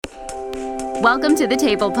Welcome to the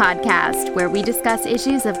Table Podcast, where we discuss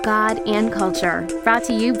issues of God and culture, brought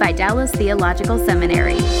to you by Dallas Theological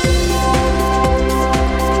Seminary.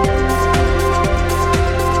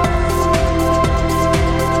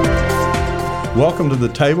 Welcome to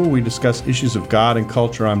the Table. We discuss issues of God and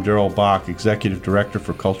culture. I'm Daryl Bach, Executive Director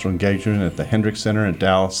for Cultural Engagement at the Hendricks Center at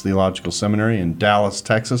Dallas Theological Seminary in Dallas,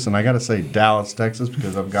 Texas. And I got to say Dallas, Texas,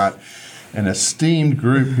 because I've got an esteemed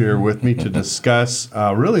group here with me to discuss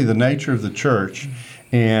really the nature of the church.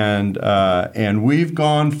 And we've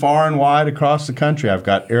gone far and wide across the country. I've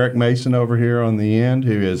got Eric Mason over here on the end,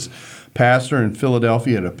 who is pastor in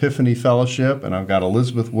Philadelphia at Epiphany Fellowship, and I've got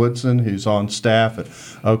Elizabeth Woodson, who's on staff at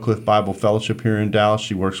Oak Cliff Bible Fellowship here in Dallas.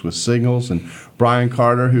 She works with Signals, and Brian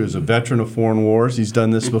Carter, who is a veteran of foreign wars. He's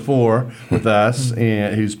done this before with us,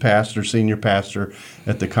 and who's senior pastor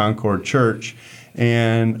at the Concord Church.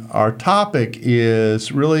 And our topic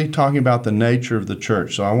is really talking about the nature of the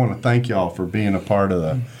church. So I want to thank y'all for being a part of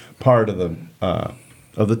the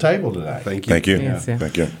table today. Thank you. Thank you. Yes, yeah.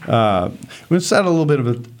 Thank you. We're going to set a little bit of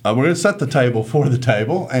we're going to set the table for the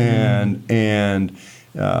table, and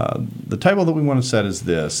the table that we want to set is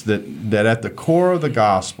this: that at the core of the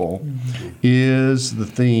gospel is the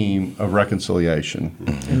theme of reconciliation.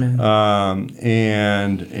 Amen.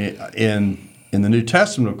 And in the New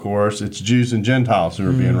Testament, of course, it's Jews and Gentiles who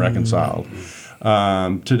are being reconciled.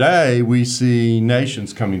 Today, we see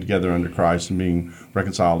nations coming together under Christ and being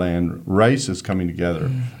reconciled, and races coming together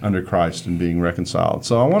under Christ and being reconciled.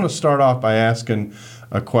 So I want to start off by asking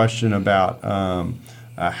a question about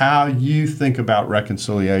how you think about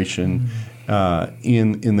reconciliation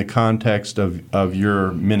in the context of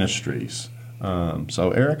your ministries.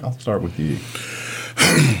 So, Eric, I'll start with you.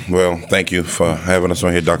 Well, thank you for having us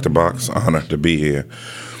on here, Dr. Bach. It's an honor to be here.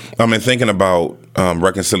 Thinking about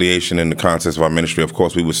reconciliation in the context of our ministry, of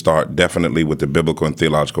course, we would start definitely with the biblical and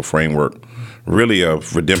theological framework, really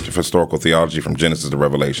of redemptive historical theology from Genesis to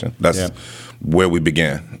Revelation. That's where we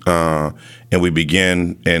began. And we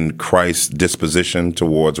begin in Christ's disposition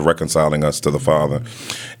towards reconciling us to the Father.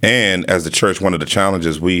 And as the church, one of the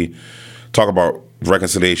challenges, we talk about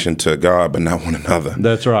reconciliation to God, but not one another.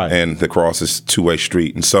 That's right. And the cross is a two-way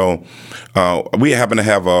street. And so we happen to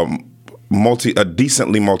have a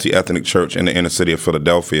decently multi-ethnic church in the inner city of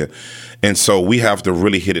Philadelphia. And so we have to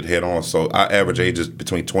really hit it head on. So our average age is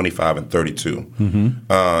between 25 and 32.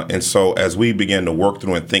 And so as we begin to work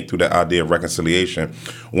through and think through the idea of reconciliation,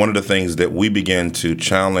 one of the things that we begin to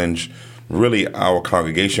challenge really our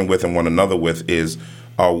congregation with and one another with is,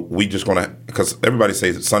 are we just going to, because everybody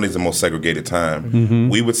says Sunday's the most segregated time.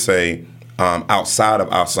 We would say outside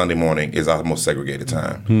of our Sunday morning is our most segregated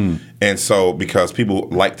time. And so because people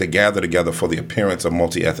like to gather together for the appearance of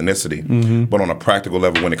multi-ethnicity, but on a practical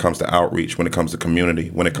level, when it comes to outreach, when it comes to community,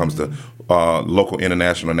 when it comes to local,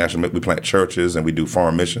 international, national, we plant churches and we do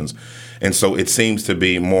foreign missions. And so it seems to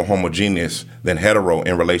be more homogeneous than hetero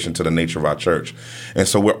in relation to the nature of our church. And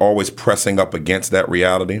so we're always pressing up against that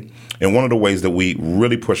reality. And one of the ways that we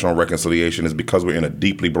really push on reconciliation is because we're in a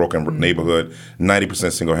deeply broken neighborhood,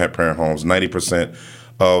 90% single-parent homes, 90%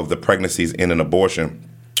 of the pregnancies in an abortion.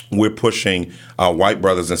 We're pushing our white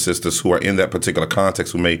brothers and sisters who are in that particular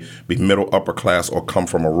context, who may be middle, upper class, or come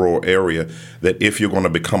from a rural area, that if you're going to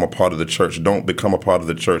become a part of the church, don't become a part of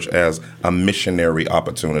the church as a missionary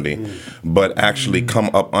opportunity, but actually come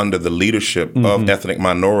up under the leadership of ethnic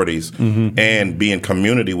minorities and be in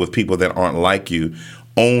community with people that aren't like you.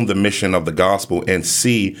 Own the mission of the gospel and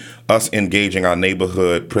see us engaging our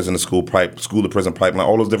neighborhood, prison to school to prison pipeline,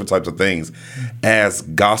 all those different types of things as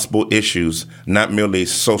gospel issues, not merely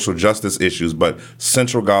social justice issues, but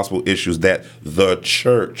central gospel issues that the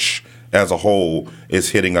church as a whole is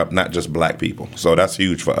hitting up, not just black people. So that's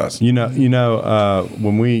huge for us. When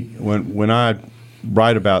I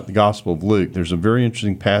write about the Gospel of Luke, there's a very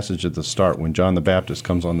interesting passage at the start when John the Baptist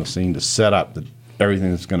comes on the scene to set up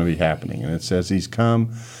everything that's going to be happening. And it says he's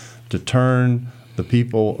come to turn the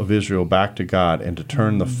people of Israel back to God and to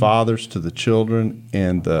turn the fathers to the children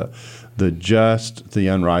and the just to the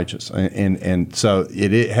unrighteous. And so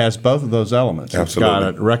it has both of those elements. Absolutely. It's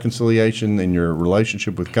got a reconciliation in your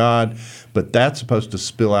relationship with God, but that's supposed to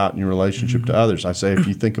spill out in your relationship to others. I say if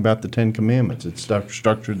you think about the Ten Commandments, it's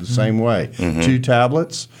structured the same way. 2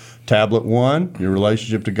 tablets. Tablet 1, your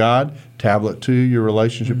relationship to God. Tablet 2, your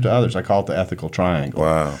relationship to others. I call it the ethical triangle.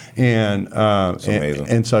 Wow. And that's amazing.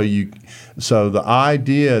 And so the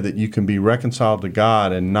idea that you can be reconciled to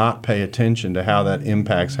God and not pay attention to how that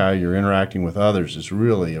impacts how you're interacting with others is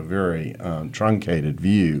really a very truncated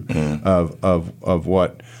view of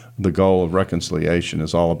what the goal of reconciliation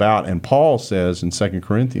is all about. And Paul says in 2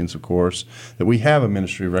 Corinthians, of course, that we have a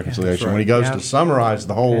ministry of reconciliation. When he goes to summarize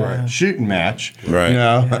the whole shooting match,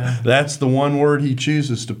 that's the one word he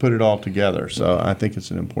chooses to put it all together. So I think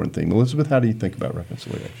it's an important thing. Elizabeth, how do you think about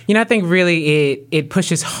reconciliation? I think really it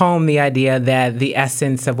pushes home the idea that the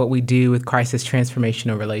essence of what we do with Christ is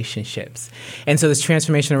transformational relationships. And so this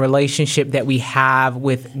transformational relationship that we have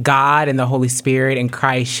with God and the Holy Spirit and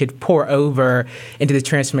Christ should pour over into the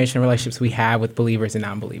transformational relationships we have with believers and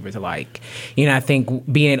non-believers alike. I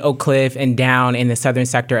think being in Oak Cliff and down in the southern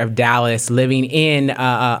sector of Dallas, living in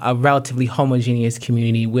a relatively homogeneous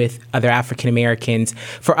community with other African Americans,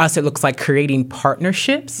 for us it looks like creating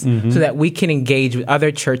partnerships so that we can engage with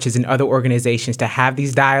other churches and other organizations to have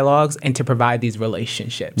these dialogues and to provide these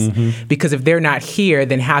relationships. Because if they're not here,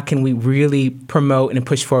 then how can we really promote and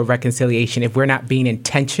push for reconciliation if we're not being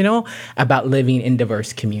intentional about living in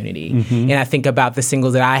diverse community? And I think about the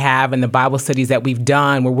singles that I have and the Bible studies that we've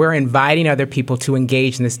done where we're inviting other people to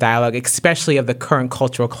engage in this dialogue, especially of the current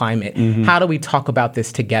cultural climate. How do we talk about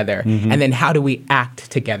this together? And then how do we act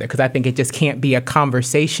together? Because I think it just can't be a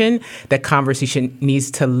conversation. That conversation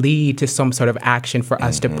needs to lead to some sort of action for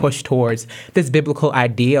us to push towards this biblical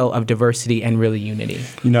ideal of diversity and really unity.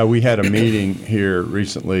 We had a meeting here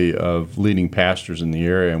recently of leading pastors in the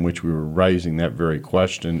area in which we were raising that very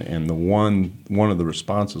question, and the one of the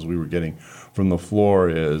responses we were getting from the floor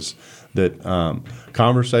is that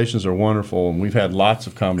conversations are wonderful, and we've had lots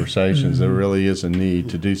of conversations. There really is a need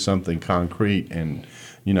to do something concrete and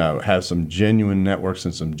have some genuine networks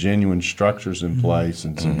and some genuine structures in place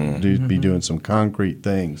and be doing some concrete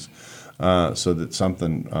things so that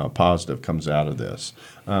something positive comes out of this.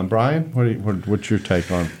 Brian, what's your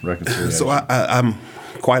take on reconciliation? So I'm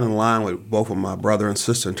quite in line with both of my brother and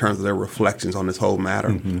sister in terms of their reflections on this whole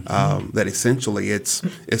matter. That essentially it's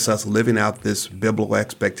us living out this biblical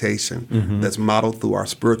expectation that's modeled through our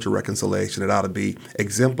spiritual reconciliation. It ought to be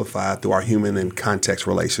exemplified through our human and context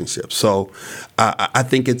relationships. So I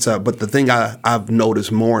think it's but the thing I've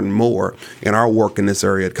noticed more and more in our work in this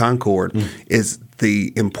area at Concord is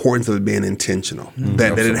the importance of it being intentional,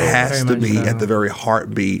 that it has to be at the very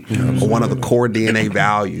heartbeat or one of the core DNA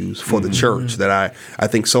values for the church. That I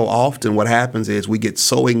think so often what happens is we get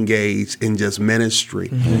so engaged in just ministry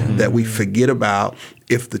that we forget about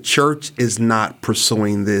if the church is not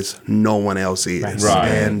pursuing this, no one else is. Right.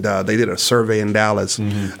 And they did a survey in Dallas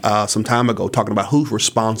some time ago talking about who's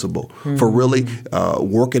responsible for really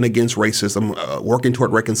working against racism, working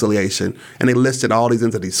toward reconciliation. And they listed all these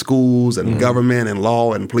entities, schools and government and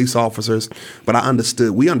law and police officers. But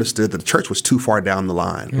we understood that the church was too far down the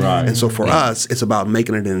line. Right. And so for us, it's about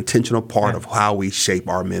making it an intentional part of how we shape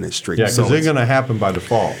our ministry. Yeah, because it's going to happen by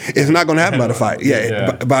default. It's not going to happen by default.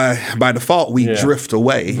 By default, we drift away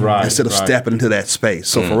instead of stepping into that space.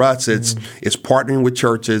 So for us, it's partnering with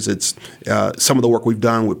churches. It's some of the work we've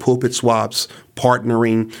done with pulpit swaps,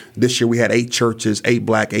 partnering. This year we had 8 churches, 8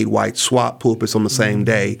 black, 8 white, swap pulpits on the same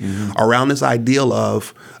day around this ideal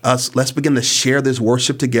of us, let's begin to share this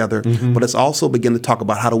worship together, but let's also begin to talk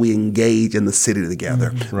about how do we engage in the city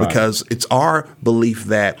together. Because it's our belief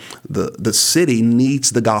that the city needs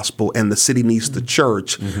the gospel and the city needs the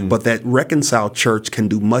church, but that reconciled church can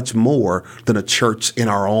do much more than a church in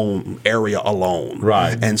our own area alone.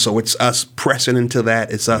 Right. And so it's us pressing into that.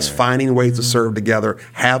 It's us finding ways to serve together,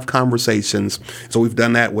 have conversations. So we've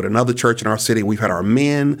done that with another church in our city. We've had our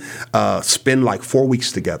men spend like 4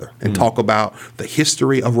 weeks together and talk about the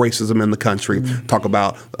history of racism in the country, talk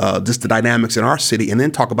about just the dynamics in our city, and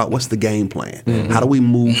then talk about what's the game plan. How do we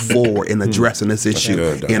move forward in addressing this issue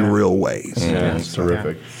in real ways? Yeah, it's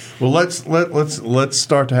terrific. Well, let's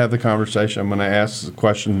start to have the conversation. I'm going to ask the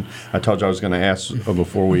question I told you I was going to ask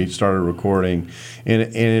before we started recording, and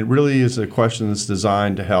it really is a question that's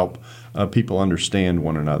designed to help people understand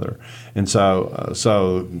one another. And so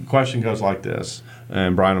the question goes like this,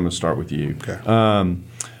 and Brian, I'm going to start with you. Okay.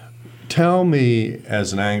 Tell me,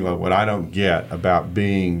 as an Anglo, what I don't get about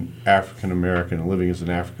being African American and living as an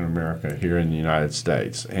African American here in the United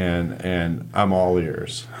States, and I'm all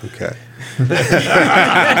ears. Okay. and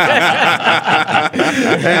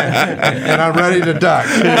I'm ready to duck.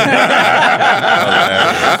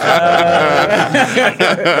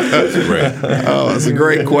 It's a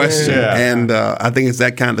great question, Yeah. and I think it's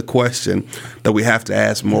that kind of question that we have to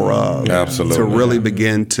ask more of. Absolutely. To really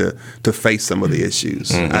begin to face some of the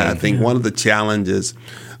issues. I think one of the challenges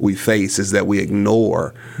we face is that we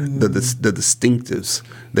ignore the distinctives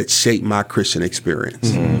that shape my Christian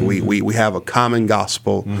experience. We have a common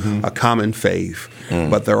gospel, a common faith,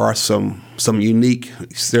 but there are some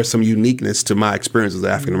there's some uniqueness to my experience as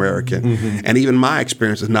African American, and even my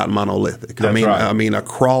experience is not monolithic. That's right. I mean,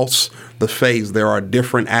 across the faith, there are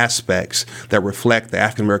different aspects that reflect the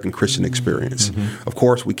African American Christian experience. Of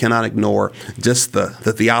course, we cannot ignore just the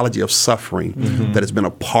theology of suffering that has been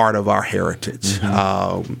a part of our heritage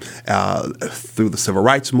through the civil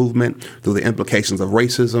rights movement, through the implications of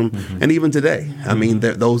racism, and even today. I mean,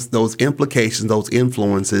 those implications, those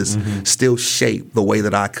influences still shape the way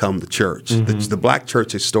that I come to church. The Black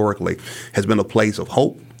church historically has been a place of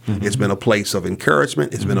hope. It's been a place of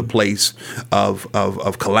encouragement. It's been a place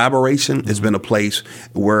of collaboration. It's been a place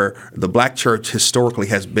where the Black church historically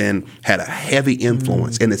had a heavy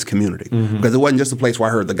influence in its community, because it wasn't just a place where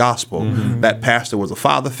I heard the gospel. That pastor was a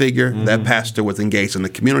father figure. That pastor was engaged in the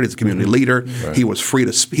community as a community leader. Right. He was free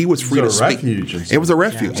to speak. It was a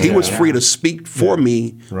refuge. He was free to speak for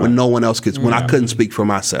me when no one else could. When I couldn't speak for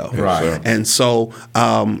myself. Right. And so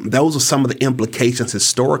those are some of the implications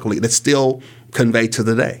historically that still convey to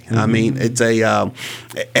the day. I mean, it's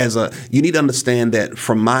you need to understand that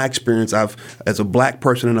from my experience, as a Black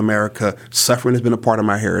person in America, suffering has been a part of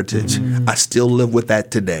my heritage. I still live with that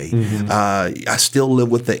today. I still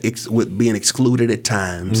live with being excluded at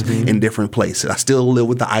times in different places. I still live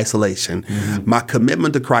with the isolation. My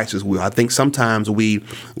commitment to Christ is real. I think sometimes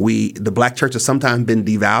the Black church has sometimes been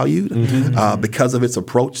devalued because of its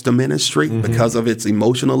approach to ministry, because of its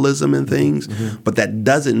emotionalism and things. But that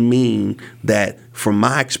doesn't mean that, from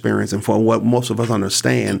my experience and from what most of us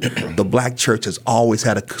understand, the Black church has always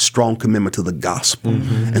had a strong commitment to the gospel.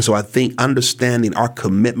 And so I think understanding our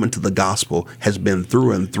commitment to the gospel has been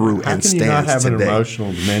through and through and stands today. How can you not have an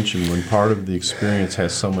emotional dimension when part of the experience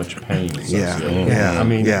has so much pain? I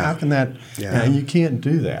mean, how can that? You can't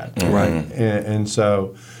do that, right? And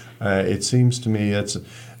so it seems to me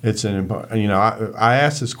it's an important. I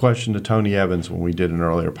asked this question to Tony Evans when we did an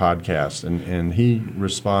earlier podcast, and he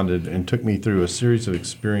responded and took me through a series of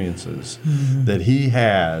experiences that he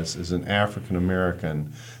has as an African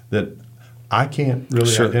American that I can't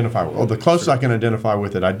really identify with. Well, the closest I can identify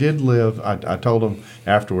with it, I did live, I told him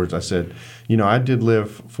afterwards, I said, I did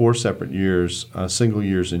live 4 separate years, single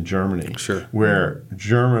years in Germany, where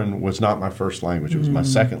German was not my first language. It was my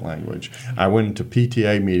second language. I went into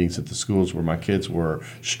PTA meetings at the schools where my kids were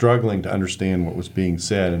struggling to understand what was being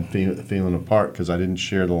said and feeling apart because I didn't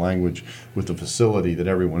share the language with the facility that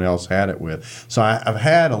everyone else had it with. So I've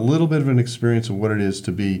had a little bit of an experience of what it is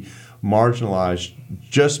to be marginalized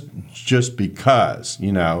just because,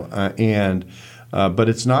 but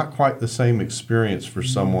it's not quite the same experience for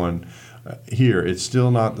someone here. It's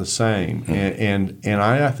still not the same, and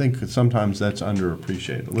I think that sometimes that's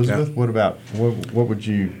underappreciated. Elizabeth, what would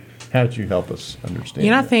you? How did you help us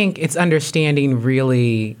understand? I think it's understanding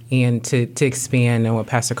really, and to expand on what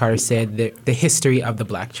Pastor Carter said, the history of the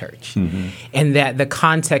Black church, and that the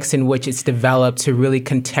context in which it's developed to really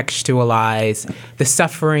contextualize the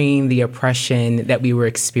suffering, the oppression that we were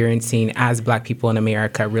experiencing as Black people in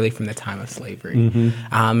America, really from the time of slavery.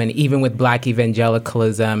 And even with Black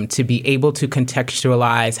evangelicalism, to be able to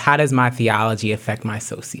contextualize how does my theology affect my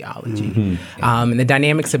sociology, and the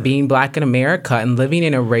dynamics of being Black in America and living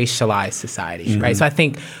in a racialized society, right? So I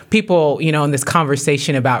think people, in this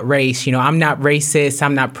conversation about race, I'm not racist,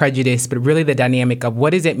 I'm not prejudiced, but really the dynamic of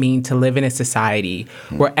what does it mean to live in a society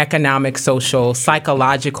where economic, social,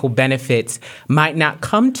 psychological benefits might not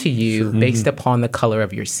come to you based upon the color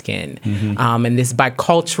of your skin. And this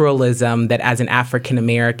biculturalism that as an African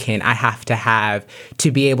American, I have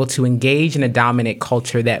to be able to engage in a dominant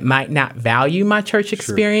culture that might not value my church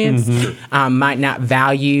experience, might not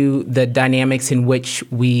value the dynamics in which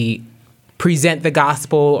we present the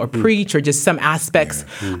gospel or preach, or just some aspects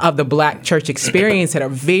of the Black church experience that are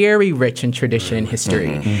very rich in tradition and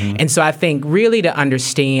history. And so I think really to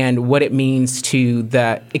understand what it means to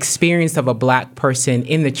the experience of a Black person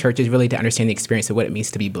in the church is really to understand the experience of what it means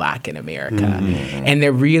to be Black in America. And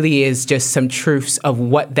there really is just some truths of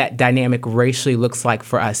what that dynamic racially looks like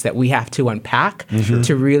for us that we have to unpack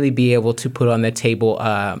to really be able to put on the table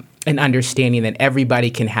an understanding that everybody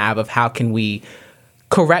can have of how can we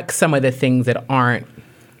correct some of the things that aren't,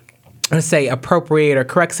 let's say, appropriate, or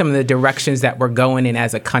correct some of the directions that we're going in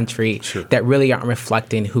as a country that really aren't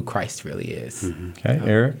reflecting who Christ really is. Okay,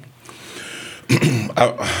 Eric?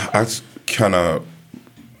 I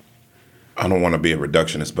don't want to be a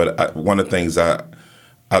reductionist, but one of the things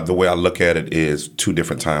the way I look at it is 2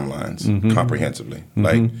 different timelines comprehensively,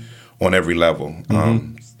 like on every level.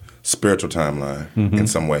 Spiritual timeline in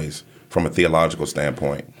some ways, from a theological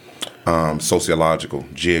standpoint. Sociological,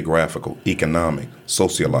 geographical, economic,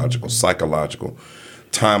 sociological, psychological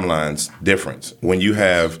timelines difference. When you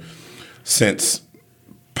have, since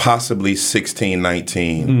possibly 16,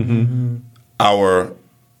 19, our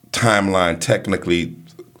timeline technically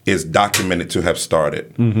is documented to have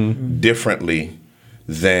started differently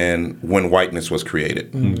than when whiteness was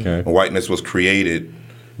created. Okay. Whiteness was created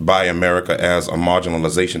by America as a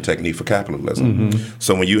marginalization technique for capitalism.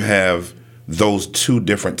 So when you have those two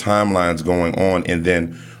different timelines going on, and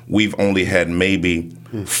then we've only had maybe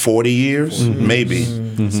 40 years, maybe.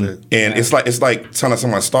 And it's like telling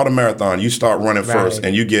someone, start a marathon, you start running first,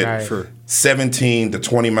 and you get 17 to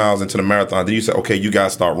 20 miles into the marathon, then you say, okay, you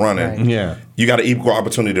guys start running. Yeah. You got an equal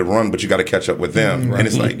opportunity to run, but you got to catch up with them. And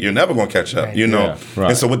it's like, you're never going to catch up, you know? Yeah,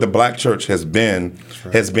 And so what the black church has been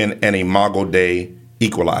an Imago Dei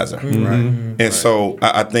equalizer. And so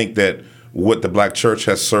I think that what the black church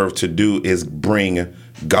has served to do is bring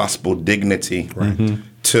gospel dignity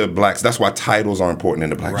to blacks. That's why titles are important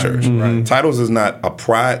in the black church. Titles is not a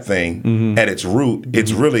pride thing at its root.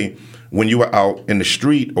 It's really when you were out in the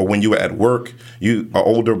street or when you were at work, an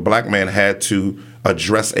older black man had to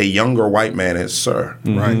address a younger white man as sir.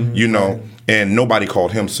 You know, and nobody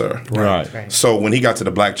called him sir. So when he got to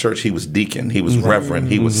the black church, he was deacon, he was reverend,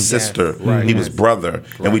 he was sister, he was brother.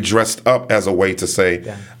 And we dressed up as a way to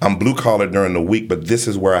say, I'm blue collar during the week, but this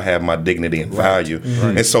is where I have my dignity and value.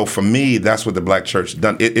 And so for me, that's what the black church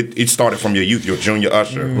done. It started from your youth, your junior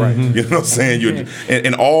usher. You know what I'm saying?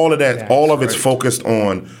 And all of that, all of it's focused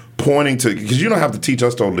on pointing to, because you don't have to teach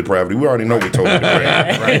us total depravity. We already know we're totally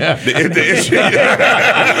depraved. The issue,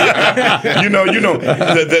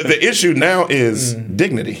 the issue now is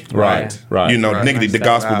dignity. You know, dignity. The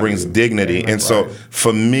gospel brings dignity, and so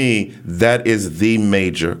for me, that is the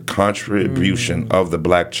major contribution of the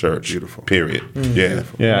black church. Beautiful. Period.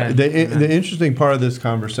 Yeah. The interesting part of this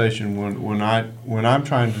conversation, when I'm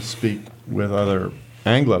trying to speak with other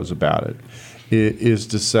Anglos about it, is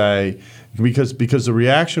to say, because the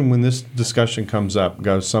reaction when this discussion comes up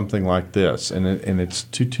goes something like this, and it's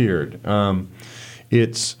two-tiered.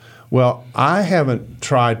 It's, well, I haven't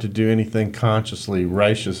tried to do anything consciously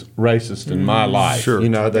racist in my life. You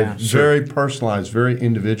know, they're very personalized, very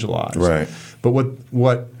individualized. But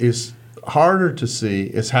what is harder to see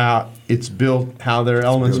is how it's built, how their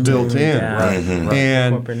elements built in,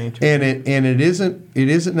 and it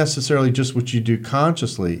isn't necessarily just what you do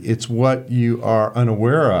consciously. It's what you are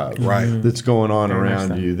unaware of, that's going on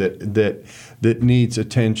around you that needs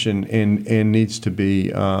attention and needs to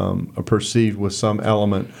be perceived with some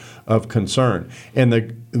element of concern. And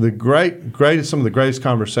the greatest some of the greatest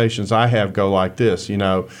conversations I have go like this. You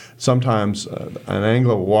know, sometimes an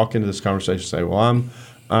Anglo will walk into this conversation and say, "Well,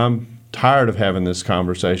 I'm tired of having this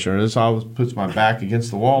conversation," or this always puts my back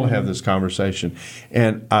against the wall to have this conversation.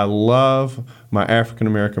 And I love my African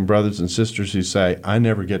American brothers and sisters who say, I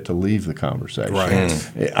never get to leave the conversation.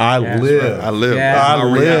 I live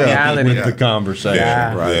with the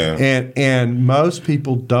conversation. And most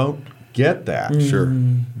people don't get that.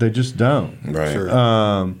 They just don't.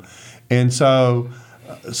 And so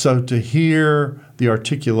to hear the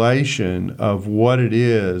articulation of what it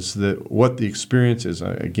is, what the experience is.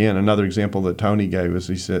 Again, another example that Tony gave us.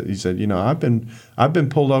 He said, you know, I've been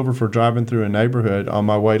pulled over for driving through a neighborhood on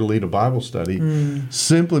my way to lead a Bible study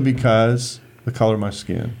simply because the color of my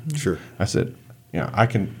skin. I said, you know,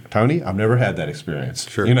 Tony, I've never had that experience.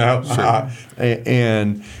 You know,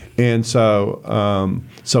 and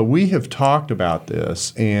so we have talked about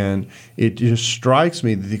this, and it just strikes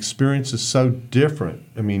me that the experience is so different.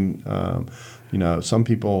 I mean, you know, some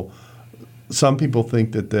people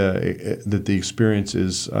think that the experience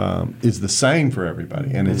is the same for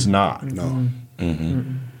everybody, and it's not.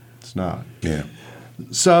 It's not.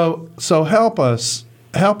 So help us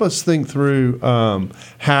think through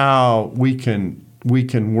how we can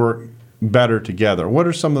work better together. What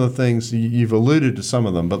are some of the things you've alluded to some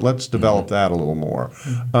of them, but let's develop that a little more.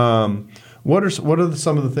 What are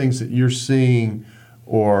some of the things that you're seeing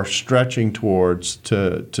or stretching towards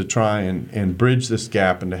to try and bridge this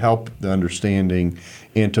gap and to help the understanding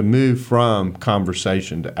and to move from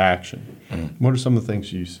conversation to action? What are some of the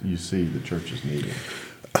things you see the church is needing?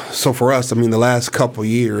 So for us, I mean, the last couple of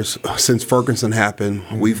years since Ferguson happened,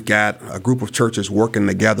 we've got a group of churches working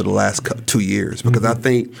together the last 2 years, because I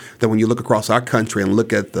think that when you look across our country and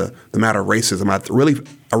look at the matter of racism, I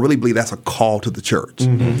really believe that's a call to the church.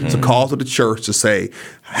 It's a call to the church to say,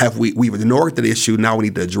 we've ignored the issue, now we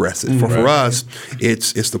need to address it. For us,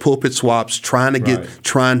 it's the pulpit swaps, trying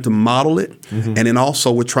to model it, and then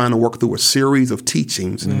also we're trying to work through a series of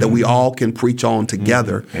teachings that we all can preach on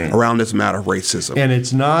together around this matter of racism. And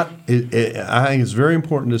it's not, I think it's very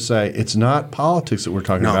important to say, it's not politics that we're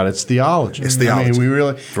talking about, it's theology. It's theology. I mean, we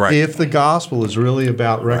really, if the gospel is really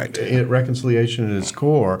about reconciliation at its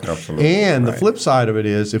core, and the flip side of it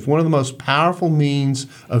is is, if one of the most powerful means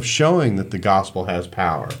of showing that the gospel has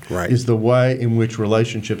power is the way in which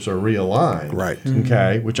relationships are realigned,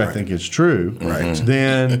 okay, which I think is true,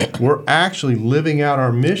 then we're actually living out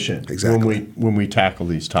our mission when we tackle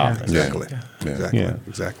these topics. Exactly.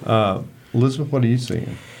 Elizabeth, what are you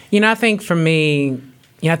seeing? I think for me,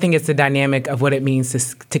 I think it's the dynamic of what it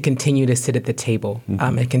means to continue to sit at the table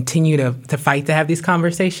and continue to fight to have these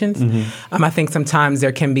conversations. I think sometimes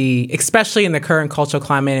there can be, especially in the current cultural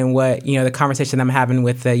climate and what, the conversation I'm having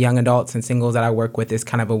with the young adults and singles that I work with is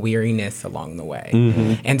kind of a weariness along the way.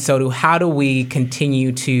 And so how do we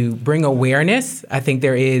continue to bring awareness? I think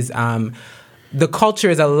there is... the culture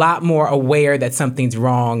is a lot more aware that something's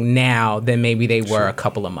wrong now than maybe they were a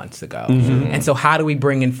couple of months ago. And so how do we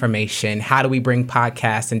bring information? How do we bring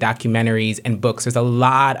podcasts and documentaries and books? There's a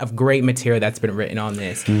lot of great material that's been written on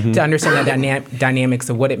this to understand the dynamics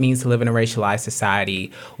of what it means to live in a racialized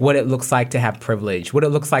society, what it looks like to have privilege, what it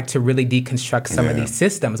looks like to really deconstruct some of these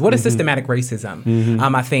systems. What is systematic racism?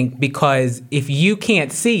 I think because if you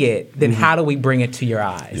can't see it, then how do we bring it to your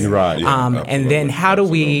eyes? And then how do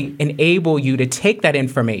we enable you to take that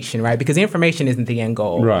information, right? Because the information isn't the end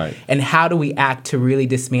goal. And how do we act to really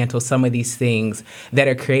dismantle some of these things that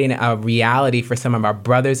are creating a reality for some of our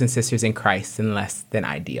brothers and sisters in Christ and less than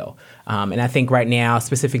ideal? And I think right now,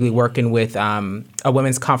 specifically working with a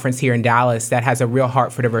women's conference here in Dallas that has a real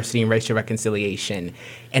heart for diversity and racial reconciliation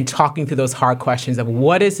and talking through those hard questions of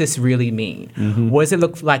what does this really mean? What does it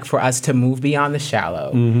look like for us to move beyond the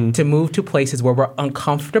shallow, to move to places where we're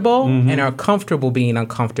uncomfortable and are comfortable being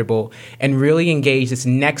uncomfortable and really engage this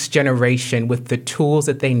next generation with the tools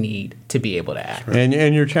that they need to be able to act.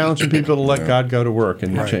 And you're challenging people to let God go to work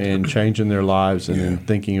and changing their lives and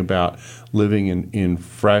thinking about living in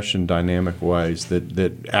fresh and dynamic ways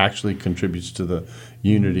that actually contributes to the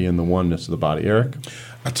unity and the oneness of the body. Eric?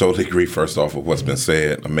 I totally agree, first off, with what's been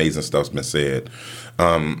said. Amazing stuff's been said.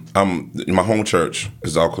 My home church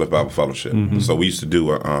is Oak Cliff Bible Fellowship. So we used to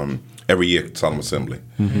do every year solemn assembly.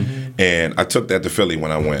 And I took that to Philly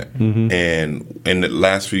when I went. And in the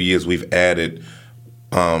last few years, we've added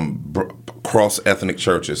cross-ethnic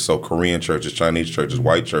churches, so Korean churches, Chinese churches,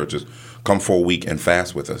 white churches, come for a week and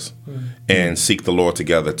fast with us and seek the Lord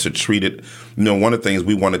together to treat it. One of the things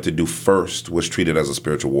we wanted to do first was treat it as a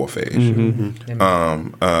spiritual warfare issue.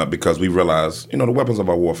 Because we realize, the weapons of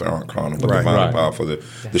our warfare aren't carnal, but divinely powerful, the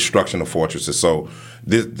destruction of fortresses. So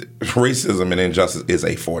this racism and injustice is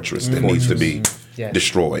a fortress that needs to be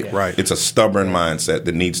destroyed. It's a stubborn mindset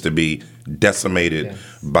that needs to be decimated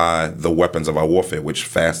by the weapons of our warfare, which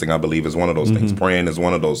fasting, I believe, is one of those things. Praying is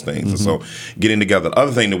one of those things. And so getting together. The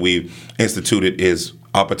other thing that we've instituted is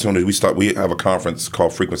opportunity. We have a conference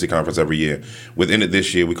called Frequency Conference every year. Within it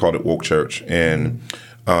this year, we called it Woke Church. And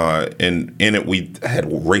in it, we had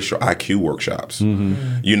racial IQ workshops,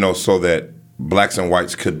 so that blacks and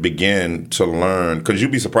whites could begin to learn. Because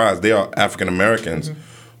you'd be surprised, there are African Americans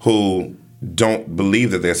who don't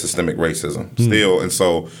believe that there's systemic racism still.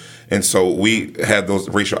 And so we had those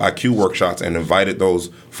racial IQ workshops and invited those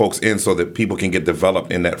folks in so that people can get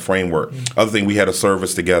developed in that framework. Other thing, we had a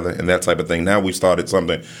service together and that type of thing. Now we started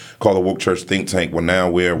something called the Woke Church Think Tank, where now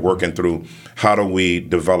we're working through how do we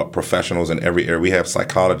develop professionals in every area. We have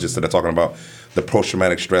psychologists that are talking about the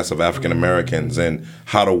post-traumatic stress of African Americans and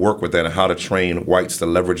how to work with that and how to train whites to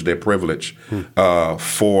leverage their privilege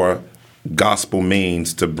for gospel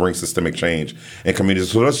means to bring systemic change in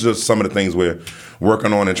communities. So that's just some of the things we're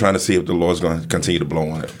working on and trying to see if the Lord's going to continue to blow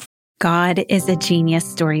on it. God is a genius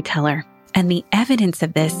storyteller, and the evidence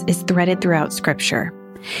of this is threaded throughout Scripture.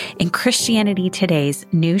 In Christianity Today's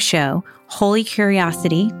new show, Holy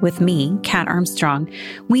Curiosity, with me, Kat Armstrong,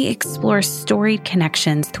 we explore storied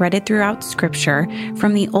connections threaded throughout Scripture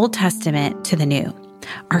from the Old Testament to the New.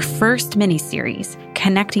 Our first mini-series,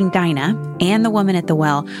 Connecting Dinah and the Woman at the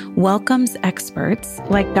Well, welcomes experts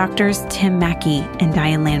like Drs. Tim Mackey and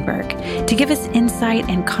Diane Landberg to give us insight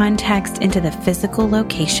and context into the physical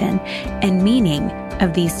location and meaning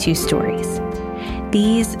of these two stories.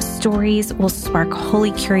 These stories will spark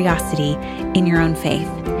holy curiosity in your own faith,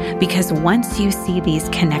 because once you see these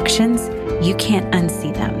connections, you can't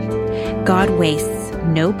unsee them. God wastes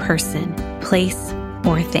no person, place,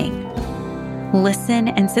 or thing. Listen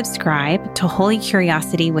and subscribe to Holy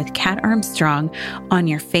Curiosity with Kat Armstrong on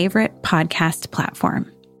your favorite podcast platform.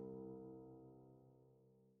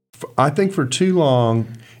 I think for too long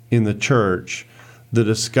in the church, the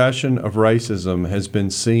discussion of racism has been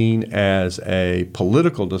seen as a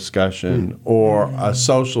political discussion or a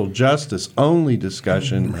social justice only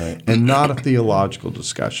discussion and not a theological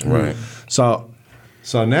discussion. So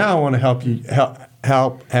now I want to help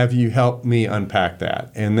have you helped me unpack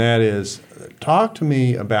that, and that is, talk to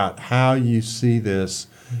me about how you see this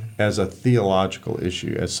as a theological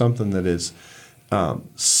issue, as something that is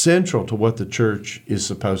central to what the church is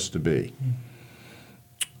supposed to be.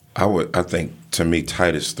 I think, to me,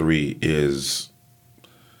 Titus 3 is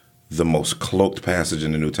the most cloaked passage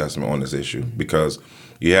in the New Testament on this issue, because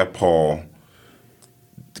you have Paul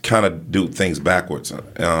kind of do things backwards,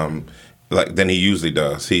 than he usually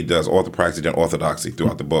does. He does orthopraxy and orthodoxy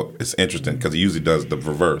throughout the book. It's interesting because he usually does the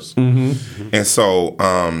reverse. And so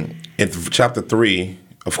in chapter 3,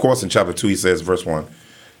 of course, in chapter 2, he says, verse 1,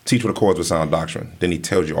 teach what accords with sound doctrine. Then he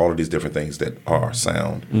tells you all of these different things that are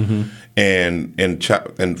sound. And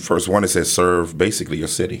in verse 1, it says, serve basically your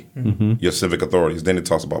city, your civic authorities. Then it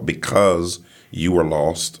talks about because you were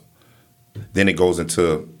lost. Then it goes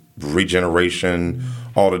into regeneration,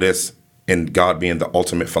 all of this, and God being the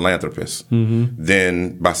ultimate philanthropist.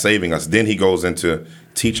 Then by saving us, then he goes into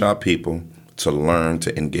teach our people to learn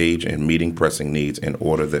to engage in meeting pressing needs in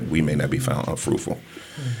order that we may not be found unfruitful.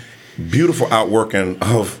 Beautiful outworking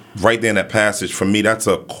of right there in that passage. For me, that's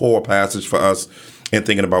a core passage for us in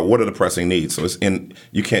thinking about what are the pressing needs. So it's in,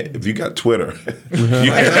 you can't, if you got Twitter, and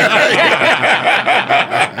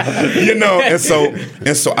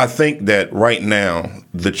so I think that right now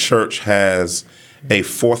the church has a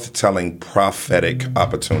forth-telling prophetic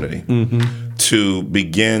opportunity to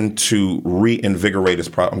begin to reinvigorate its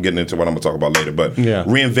I'm getting into what I'm going to talk about later, but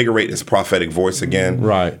reinvigorate its prophetic voice again,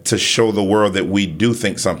 to show the world that we do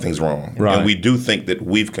think something's wrong, and we do think that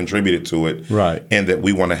we've contributed to it, and that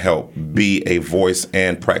we want to help be a voice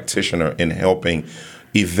and practitioner in helping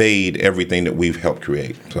evade everything that we've helped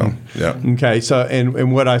create. So, Okay, so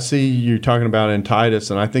and what I see you talking about in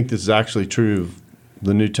Titus, and I think this is actually true of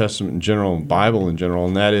the New Testament in general and Bible in general,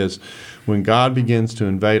 and that is when God begins to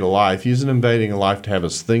invade a life, he isn't invading a life to have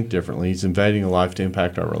us think differently. He's invading a life to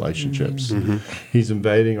impact our relationships. He's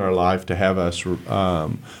invading our life to have us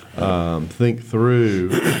think through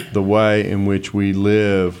the way in which we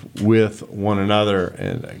live with one another.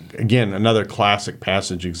 And again, another classic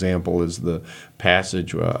passage example is the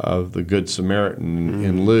passage of the Good Samaritan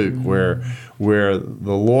in Luke, where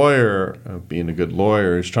the lawyer, being a good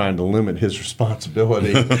lawyer, is trying to limit his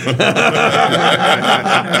responsibility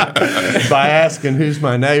by asking, who's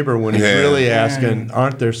my neighbor, when he's really asking,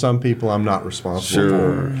 aren't there some people I'm not responsible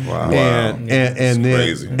for? Wow. And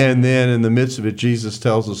then in the midst of it, Jesus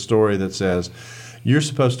tells a story that says, you're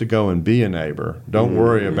supposed to go and be a neighbor. Don't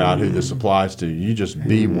worry about who this applies to. You just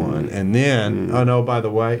be one. And then, oh no, by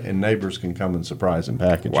the way, and neighbors can come and surprise and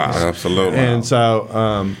package. Wow, absolutely. And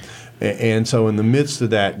so in the midst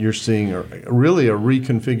of that, you're seeing really a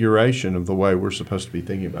reconfiguration of the way we're supposed to be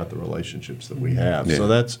thinking about the relationships that we have. So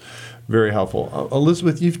that's very helpful.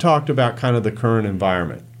 Elizabeth, you've talked about kind of the current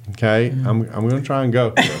environment. Okay, I'm going to try and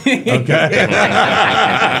go here. Okay.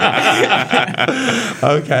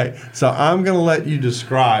 Okay, so I'm going to let you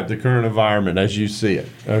describe the current environment as you see it.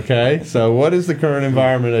 Okay, so what is the current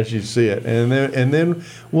environment as you see it, and then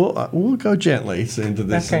we'll go gently into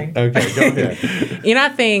this. Okay, go ahead.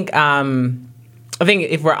 I think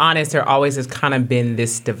if we're honest, there always has kind of been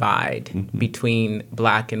this divide between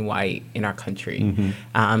black and white in our country.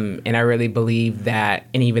 And I really believe that,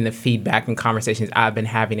 and even the feedback and conversations I've been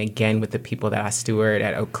having again with the people that I steward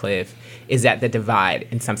at Oak Cliff, is that the divide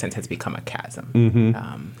in some sense has become a chasm.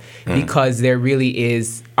 Because there really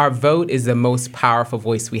is, our vote is the most powerful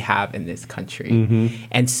voice we have in this country.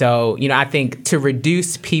 And so, I think to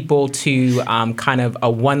reduce people to kind of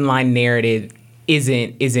a one-line narrative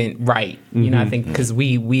isn't right. I think because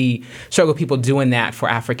we struggle with people doing that for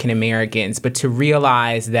African Americans, but to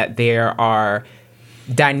realize that there are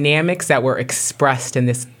dynamics that were expressed in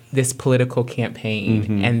this political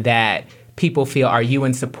campaign, and that people feel, are you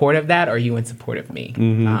in support of that, or are you in support of me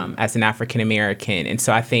as an African American? And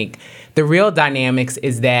so I think the real dynamics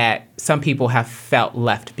is that some people have felt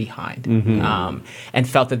left behind and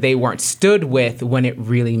felt that they weren't stood with when it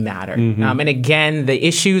really mattered. And again, the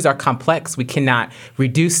issues are complex. We cannot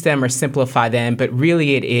reduce them or simplify them, but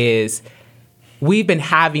really it is, we've been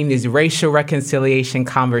having these racial reconciliation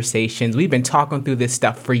conversations. We've been talking through this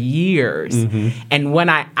stuff for years. And when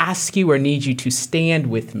I ask you or need you to stand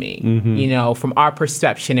with me, from our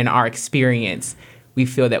perception and our experience, we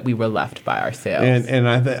feel that we were left by ourselves. And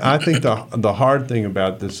I think the hard thing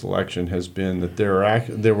about this election has been that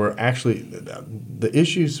there were actually the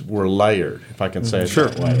issues were layered, if I can say it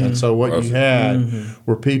that way. And so what you had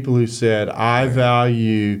were people who said, I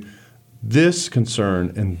value this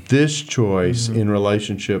concern and this choice in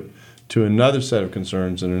relationship to another set of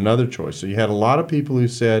concerns and another choice. So you had a lot of people who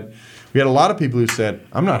said,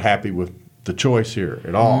 I'm not happy with the choice here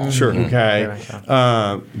at all. Sure. Okay.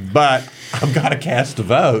 But I've got to cast a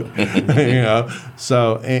vote.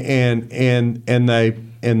 So and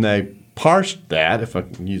they parsed that, if I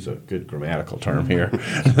can use a good grammatical term here.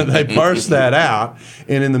 They parsed that out,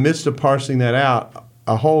 and in the midst of parsing that out,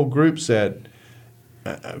 a whole group said,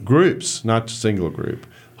 groups, not a single group.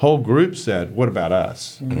 Whole group said, "What about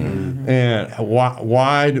us?" And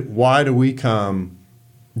why do we come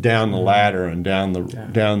down the ladder and down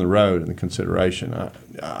the road in the consideration?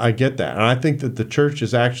 I get that, and I think that the church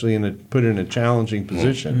is actually put in a challenging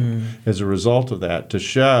position as a result of that, to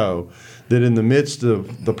show that in the midst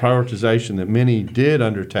of the prioritization that many did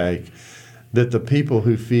undertake, that the people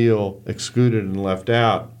who feel excluded and left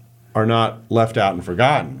out are not left out and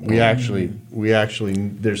forgotten. We actually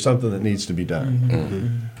there's something that needs to be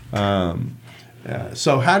done.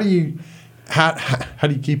 So how do you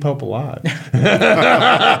keep hope alive?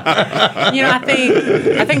 I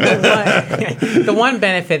think the one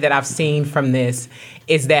benefit that I've seen from this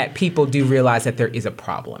is that people do realize that there is a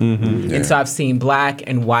problem. And so I've seen Black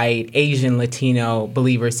and white, Asian, Latino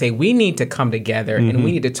believers say, we need to come together and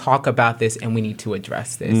we need to talk about this and we need to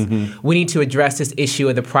address this. We need to address this issue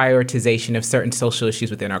of the prioritization of certain social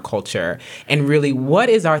issues within our culture. And really, what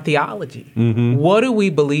is our theology? What do we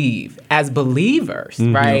believe as believers,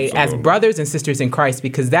 right? Absolutely. As brothers and sisters in Christ,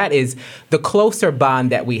 because that is the closer bond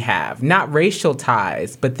that we have, not racial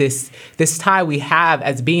ties, but this tie we have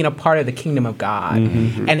as being a part of the kingdom of God.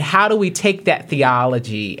 And how do we take that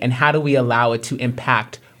theology and how do we allow it to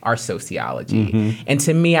impact our sociology? And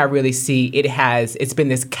to me, I really see it's been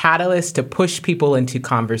this catalyst to push people into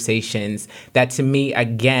conversations that, to me,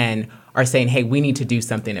 again, are saying, hey, we need to do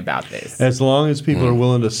something about this. As long as people are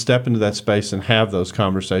willing to step into that space and have those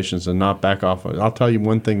conversations and not back off. I'll tell you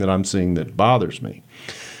one thing that I'm seeing that bothers me,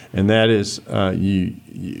 and that is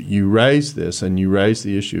you raise this and you raise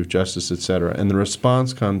the issue of justice, et cetera, and the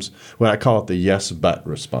response comes, well, I call it the yes but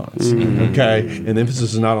response. Okay, and the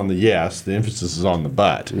emphasis is not on the yes, the emphasis is on the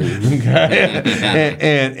but. Okay,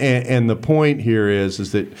 and the point here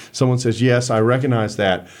is that someone says, yes, I recognize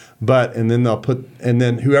that, but, and then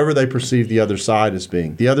then whoever they perceive the other side as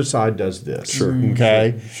being, the other side does this. Sure.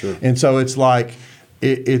 Okay, sure. And so it's like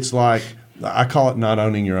I call it not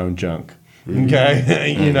owning your own junk. Okay,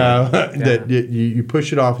 that you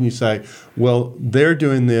push it off and you say, well, they're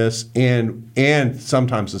doing this, and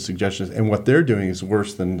sometimes the suggestion is, and what they're doing is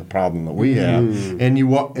worse than the problem that we have, and you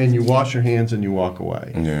wash your hands and you walk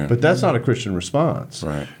away. Yeah. But that's not a Christian response.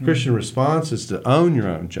 Right. Christian response is to own your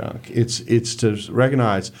own junk. It's to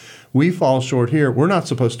recognize we fall short here. We're not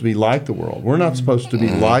supposed to be like the world. We're not supposed to be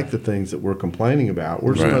like the things that we're complaining about.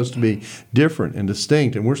 We're supposed to be different and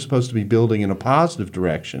distinct, and we're supposed to be building in a positive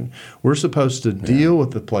direction. We're supposed to deal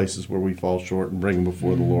with the places where we fall short and bring them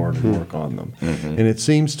before the Lord and work on them. And it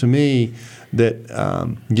seems to me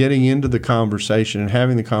that getting into the conversation and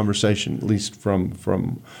having the conversation, at least from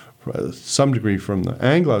some degree from the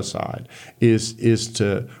Anglo side, is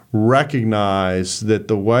to recognize that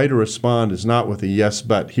the way to respond is not with a yes,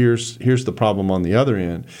 but here's the problem on the other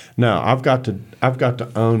end. No, I've got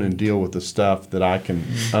to own and deal with the stuff that I can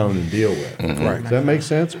own and deal with. Right? Does that make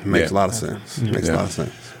sense? Makes a lot of sense. Makes a lot of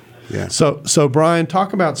sense. Yeah. So Brian,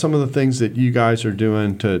 talk about some of the things that you guys are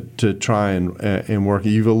doing to try and work.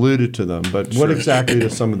 You've alluded to them, but what exactly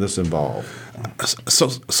does some of this involve?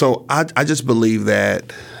 So I just believe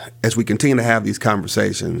that as we continue to have these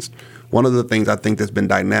conversations, one of the things I think that's been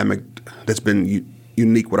dynamic, that's been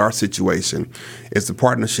unique with our situation, is the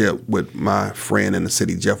partnership with my friend in the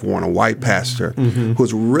city, Jeff Warren, a white pastor,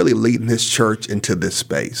 who's really leading his church into this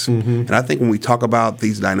space. And I think when we talk about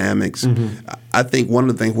these dynamics, I think one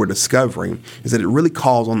of the things we're discovering is that it really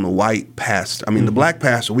calls on the white pastor. I mean, the black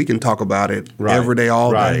pastor, we can talk about it every day,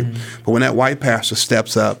 all day. But when that white pastor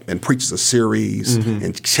steps up and preaches a series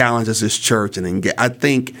and challenges his church, and I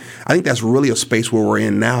think that's really a space where we're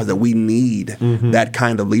in now, that we need that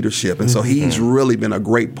kind of leadership. And so he's really been a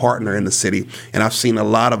great partner in the city. And I've seen a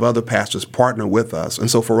lot of other pastors partner with us. And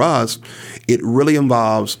so for us, it really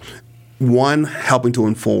involves, one, helping to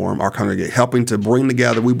inform our congregation, helping to bring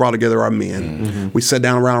together. We brought together our men. We sat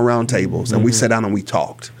down around round tables, and we sat down and we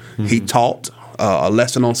talked. He taught a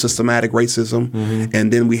lesson on systematic racism,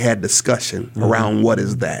 and then we had discussion around what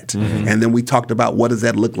is that. And then we talked about what does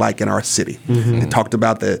that look like in our city. And talked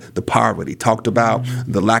about the poverty, talked about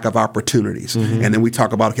the lack of opportunities. And then we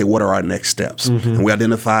talked about, okay, what are our next steps? And we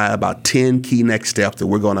identified about 10 key next steps that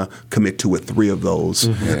we're going to commit to, with 3 of those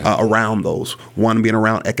around those. One being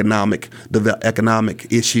around economic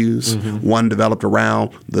issues, one developed around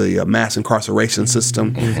the mass incarceration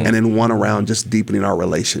system, and then one around just deepening our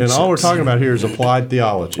relationships. And all we're talking about here is a applied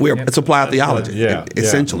theology. It's applied theology. Yeah.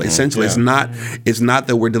 Essentially, it's not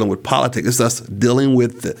that we're dealing with politics. It's us dealing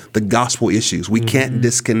with the gospel issues. We can't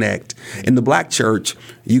disconnect. In the Black church,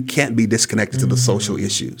 you can't be disconnected to the social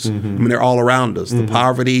issues. I mean, they're all around us. The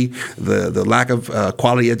poverty, the lack of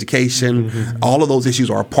quality education, all of those issues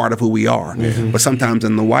are a part of who we are. But sometimes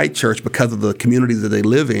in the white church, because of the communities that they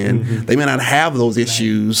live in, they may not have those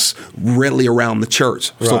issues readily around the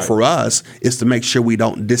church. So for us, it's to make sure we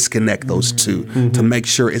don't disconnect those two, to make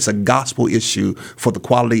sure it's a gospel issue for the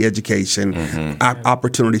quality education,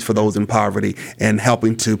 opportunities for those in poverty, and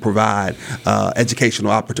helping to provide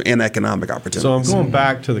educational opportunity and economic opportunities. So I'm going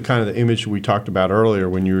back to the kind of the image we talked about earlier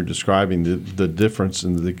when you were describing the difference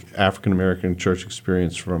in the African American church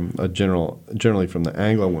experience from generally from the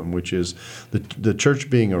Anglo one, which is the church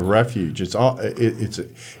being a refuge. It's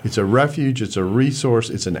a refuge. It's a resource.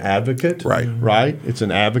 It's an advocate. Right. It's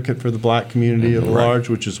an advocate for the Black community at large,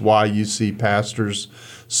 which is why you see pastors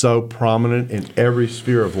so prominent in every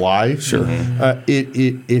sphere of life. Sure. Would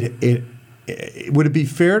it be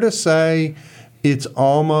fair to say it's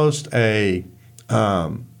almost a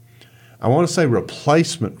I want to say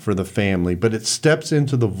replacement for the family, but it steps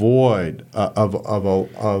into the void of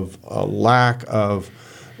a lack of,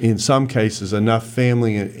 in some cases, enough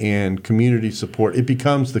family and community support. It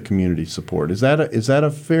becomes the community support. Is that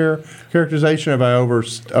a fair characterization? Have I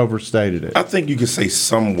overstated it? I think you could say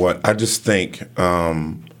somewhat. I just think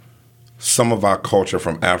some of our culture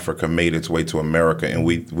from Africa made its way to America, and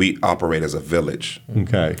we operate as a village.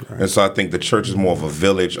 Okay. And so I think the church is more of a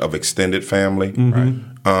village of extended family.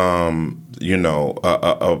 But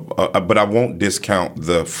I won't discount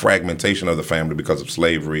the fragmentation of the family because of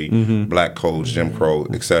slavery, black codes, Jim Crow,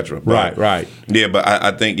 etc. Right. Yeah, but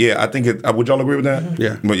I think would y'all agree with that?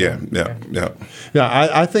 Yeah. But yeah. Yeah,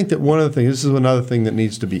 I think that one of the things, this is another thing that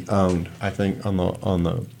needs to be owned, I think, on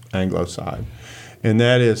the Anglo side. And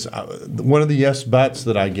that is, one of the yes buts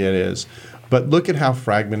that I get is, but look at how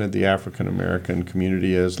fragmented the African American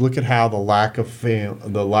community is. Look at how the lack of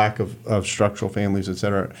structural families, et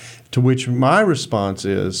cetera. To which my response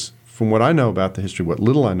is, from what I know about the history, what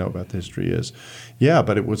little I know about the history is, yeah,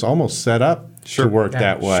 but it was almost set up to work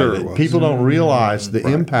that way. Sure it was. People don't realize the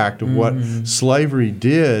impact of what slavery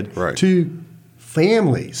did to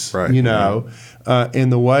families, in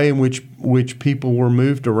the way in which people were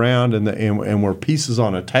moved around and were pieces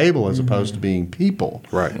on a table as opposed to being people.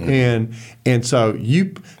 Right. And so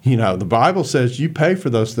the Bible says you pay for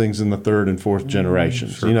those things in the third and fourth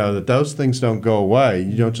generations. Sure. That those things don't go away.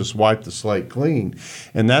 You don't just wipe the slate clean.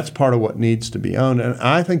 And that's part of what needs to be owned. And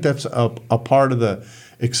I think that's a part of the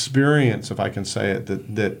experience, if I can say it,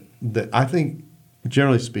 that I think,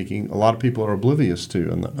 generally speaking, a lot of people are oblivious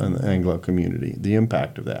to in the Anglo community, the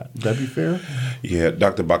impact of that. Would that be fair? Yeah,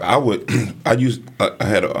 Dr. Buck, I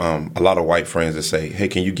had a lot of white friends that say, hey,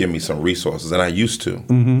 can you give me some resources? And I used to.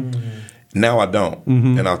 Now I don't,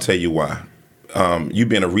 and I'll tell you why. You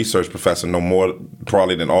being a research professor know more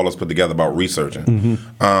probably than all of us put together about researching.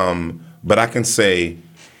 But I can say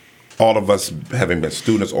all of us having been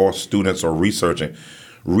students or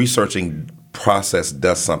researching process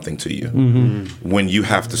does something to you when you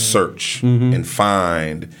have to search and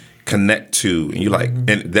find, connect to, and you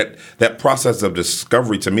and that process of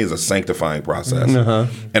discovery to me is a sanctifying process,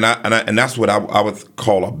 and that's what I would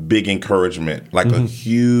call a big encouragement, like a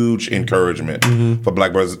huge encouragement for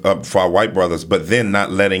Black brothers, for our white brothers, but then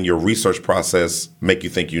not letting your research process make you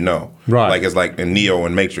think right, like it's like in Neo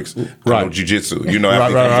and Matrix, right, jiu-jitsu,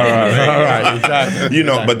 right, exactly,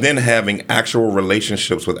 but then having actual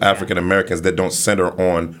relationships with African Americans that don't center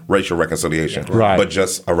on racial reconciliation, but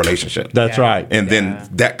just a relationship. That's right, and then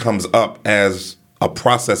that comes up as a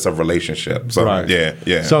process of relationship. So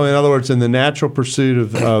yeah. So in other words, in the natural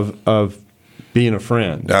pursuit of being a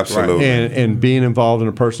friend, absolutely, and being involved in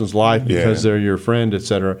a person's life because they're your friend, et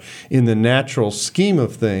cetera. In the natural scheme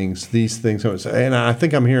of things, these things, and I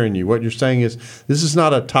think I'm hearing you. What you're saying is this is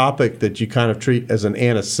not a topic that you kind of treat as in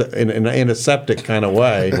an antiseptic kind of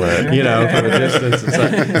way. From a distance. It's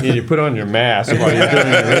like you put on your mask while you're doing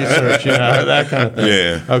your research, that kind of thing.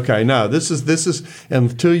 Yeah. Okay. No, this is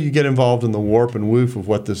until you get involved in the warp and woof of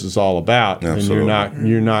what this is all about, absolutely, and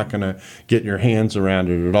you're not going to get your hands around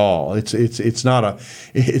it at all. It's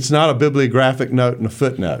not a bibliographic note and a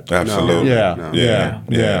footnote. Absolutely.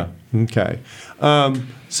 Yeah. Okay.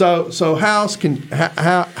 So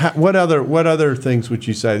what other things would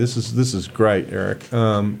you say? This is great, Eric.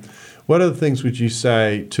 What other things would you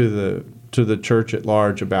say to the church at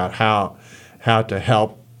large about how to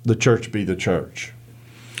help the church be the church?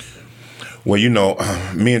 Well,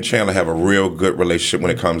 me and Chandler have a real good relationship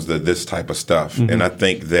when it comes to this type of stuff, and I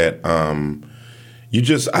think that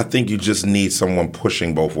I think you just need someone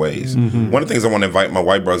pushing both ways. One of the things I want to invite my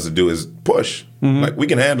white brothers to do is push. Like, we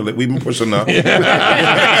can handle it. We've been pushing enough.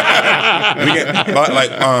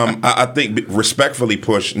 I think respectfully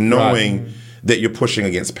push, knowing that you're pushing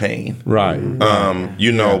against pain. Right.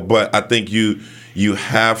 But I think you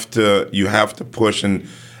have to push and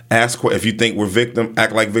ask. If you think we're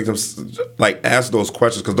act like victims. Like, ask those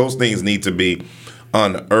questions, because those things need to be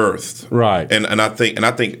unearthed. Right. And I think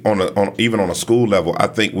even on a school level, I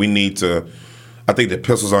think we need to. I think the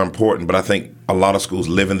epistles are important, but I think a lot of schools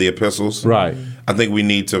live in the epistles. Right. I think we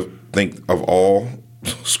need to think of all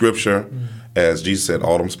Scripture, as Jesus said,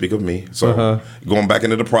 all of them speak of me. So going back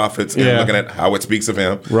into the prophets and looking at how it speaks of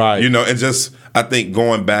him. Right. And just, I think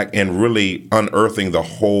going back and really unearthing the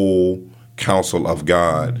whole counsel of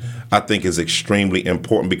God, I think is extremely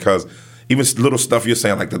important, because even little stuff you're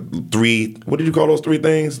saying, like the 3, what did you call those 3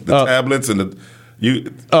 things? The tablets and the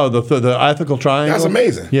ethical triangle. That's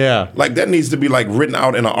amazing. Yeah, like that needs to be like written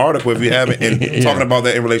out in an article if you have it, and talking about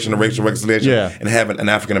that in relation to racial reconciliation, and having an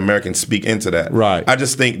African American speak into that. Right. I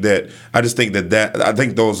think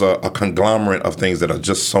those are a conglomerate of things that are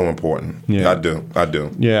just so important. Yeah. I do.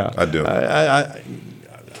 Yeah, I do.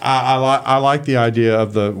 I like the idea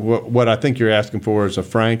of what I think you're asking for is a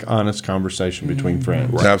frank, honest conversation between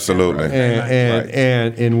friends. Right. Absolutely.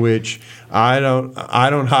 And in which I don't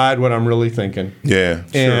hide what I'm really thinking. Yeah.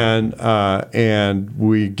 And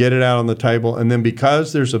we get it out on the table, and then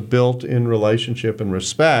because there's a built-in relationship and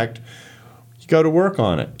respect, you go to work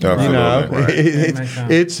on it. Absolutely.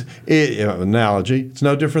 It's analogy. It's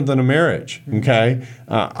no different than a marriage. Okay.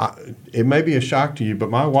 It may be a shock to you, but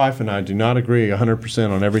my wife and I do not agree 100%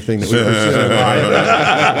 on everything that we pursue in life.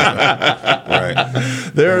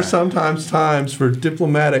 Right. There are sometimes times for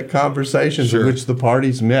diplomatic conversations in which the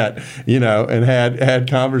parties met, and had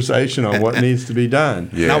conversation on what needs to be done.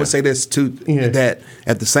 Yeah. And I would say this too, that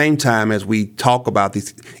at the same time as we talk about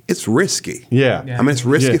these, it's risky. Yeah. I mean, it's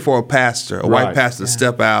risky for a pastor, a white pastor, to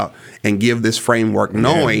step out and give this framework,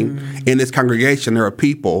 knowing in this congregation there are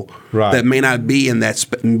people that may not be in that,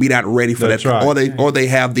 be not ready for that, or they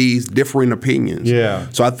have these differing opinions. Yeah.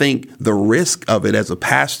 So I think the risk of it as a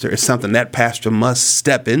pastor is something that pastor must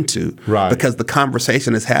step into, because the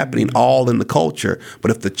conversation is happening all in the culture. But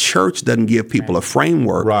if the church doesn't give people a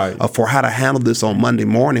framework for how to handle this on Monday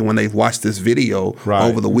morning when they've watched this video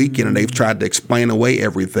over the weekend and they've tried to explain away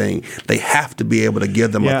everything, they have to be able to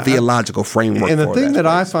give them a theological framework. And the thing that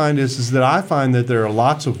I find is that I find that there are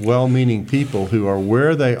lots of well-meaning people who are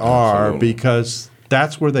where they are because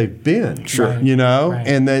that's where they've been.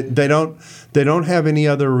 And they don't have any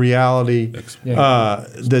other reality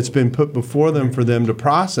that's been put before them for them to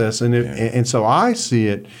process. And so I see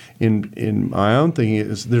it in my own thing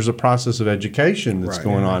is there's a process of education that's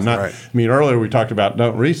going on. I mean, earlier we talked about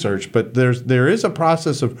don't research, but there is a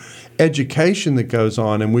process of education that goes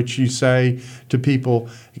on in which you say to people,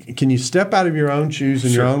 can you step out of your own shoes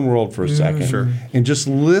in your own world for a second and just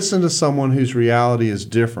listen to someone whose reality is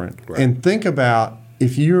different and think about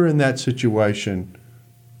if you're in that situation,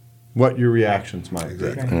 what your reactions might be.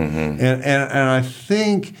 And I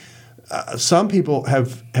think some people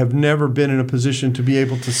have never been in a position to be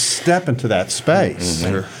able to step into that space.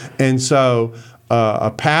 And so a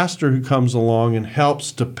pastor who comes along and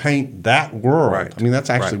helps to paint that world, I mean, that's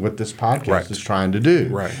actually what this podcast is trying to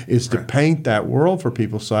do, is to paint that world for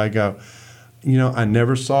people. So I go, I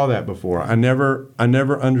never saw that before. I never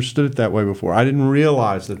understood it that way before. I didn't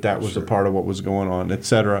realize that was a part of what was going on, et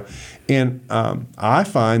cetera. And I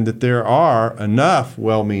find that there are enough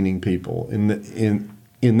well-meaning people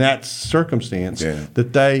in that circumstance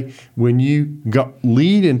that when you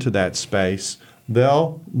lead into that space,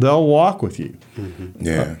 they'll walk with you.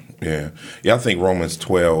 Yeah. I think Romans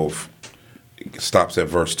 12 stops at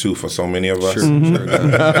verse 2 for so many of us. And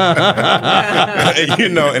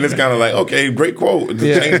it's kind of like, okay, great quote.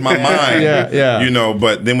 It changed my mind.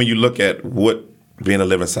 But then when you look at what being a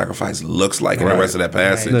living sacrifice looks like in the rest of that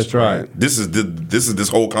passage. That's right. This is this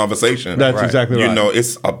whole conversation. That's exactly right.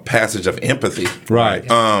 It's a passage of empathy. Right.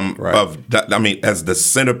 As the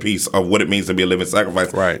centerpiece of what it means to be a living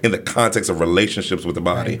sacrifice in the context of relationships with the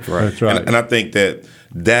body. Right. That's right. And I think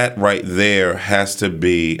that right there has to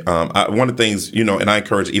be one of the things, and I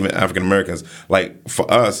encourage even African Americans, like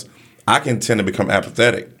for us, I can tend to become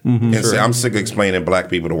apathetic and say, I'm sick of explaining black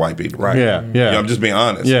people to white people. Right. Yeah. I'm just being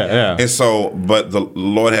honest. Yeah. And so, but the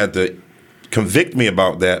Lord had to convict me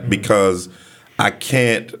about that because I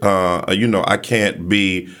can't, I can't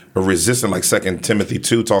be resistant, like 2 Timothy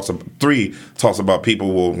 3 talks about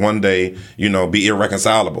people will one day, be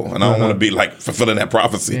irreconcilable. And I don't want to be like fulfilling that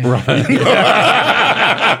prophecy. Right.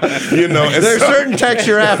 There's certain texts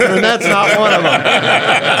you're after, and that's not one of them.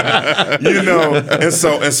 And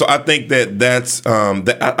so I think that's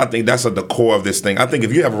I think that's at the core of this thing. I think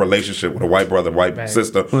if you have a relationship with a white brother, white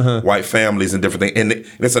sister, white families, and different things, and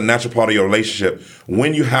it's a natural part of your relationship.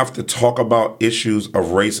 When you have to talk about issues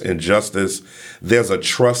of race and justice, there's a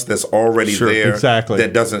trust that's already there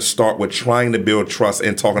that doesn't start with trying to build trust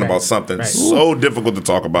and talking about something so difficult to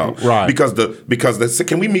talk about. Right. Because they say,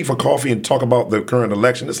 can we meet for coffee and talk about the current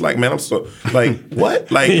election? It's like, man, I'm so like what?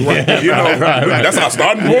 Like that's our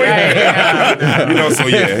starting point. So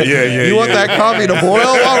You want that coffee to boil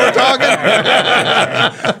while we're talking?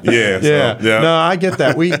 No, I get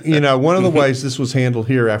that. We, one of the ways this was handled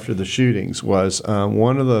here after the shootings was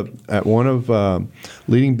one of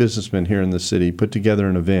leading businessmen here in the city put together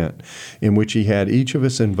an event in which he had each of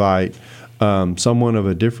us invite someone of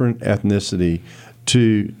a different ethnicity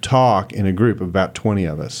to talk in a group of about 20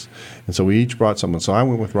 of us. And so we each brought someone. So I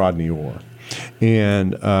went with Rodney Orr.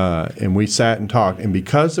 And we sat and talked. And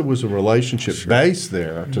because there was a relationship base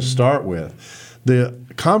there to start with, the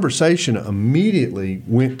conversation immediately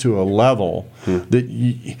went to a level that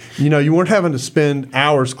you weren't having to spend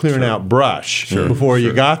hours clearing out brush before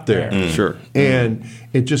you got there. And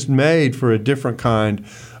it just made for a different kind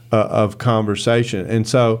of conversation. And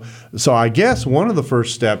so I guess one of the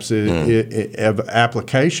first steps of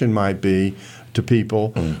application might be to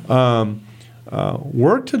people.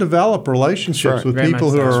 Work to develop relationships with people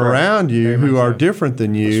who are around you who are different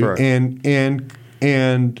than you,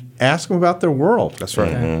 and ask them about their world. That's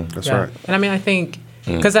right. That's right. And I mean, I think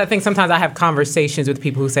because I think sometimes I have conversations with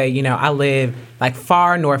people who say, I live like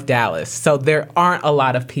far north Dallas, so there aren't a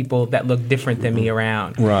lot of people that look different than me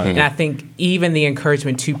around. Right. And I think even the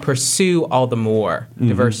encouragement to pursue all the more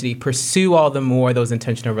diversity, pursue all the more those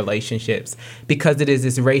intentional relationships, because it is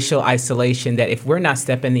this racial isolation that if we're not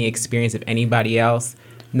stepping the experience of anybody else,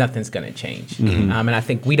 nothing's going to change. And I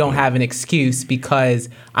think we don't have an excuse because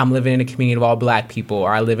I'm living in a community of all black people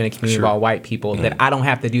or I live in a community of all white people that I don't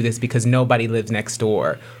have to do this because nobody lives next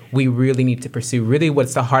door. We really need to pursue really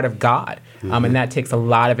what's the heart of God. And that takes a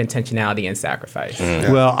lot of intentionality and sacrifice.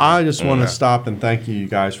 Well, I just want to stop and thank you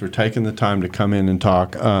guys for taking the time to come in and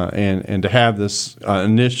talk and to have this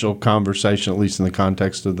initial conversation, at least in the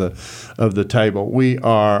context of the table. We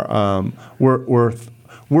are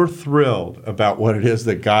we're thrilled about what it is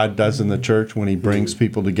that God does in the church when He brings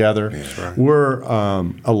people together. That's right. We're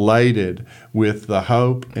elated with the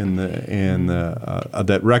hope and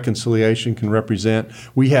that reconciliation can represent.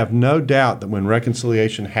 We have no doubt that when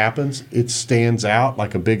reconciliation happens, it stands out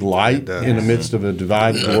like a big light in the midst of a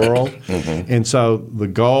divided world. And so the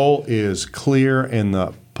goal is clear, and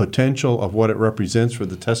the potential of what it represents for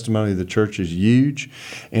the testimony of the church is huge,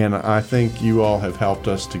 and I think you all have helped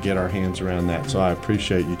us to get our hands around that. So I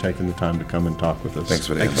appreciate you taking the time to come and talk with us. Thanks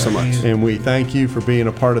for that. Thank you so much. And we thank you for being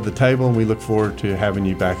a part of the table, and we look forward to having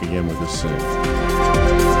you back again with us soon.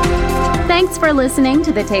 Thanks for listening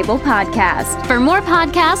to the Table Podcast. For more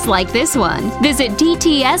podcasts like this one, visit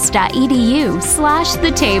dts.edu/the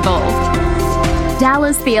table.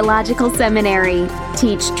 Dallas Theological Seminary.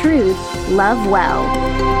 Teach truth, love well.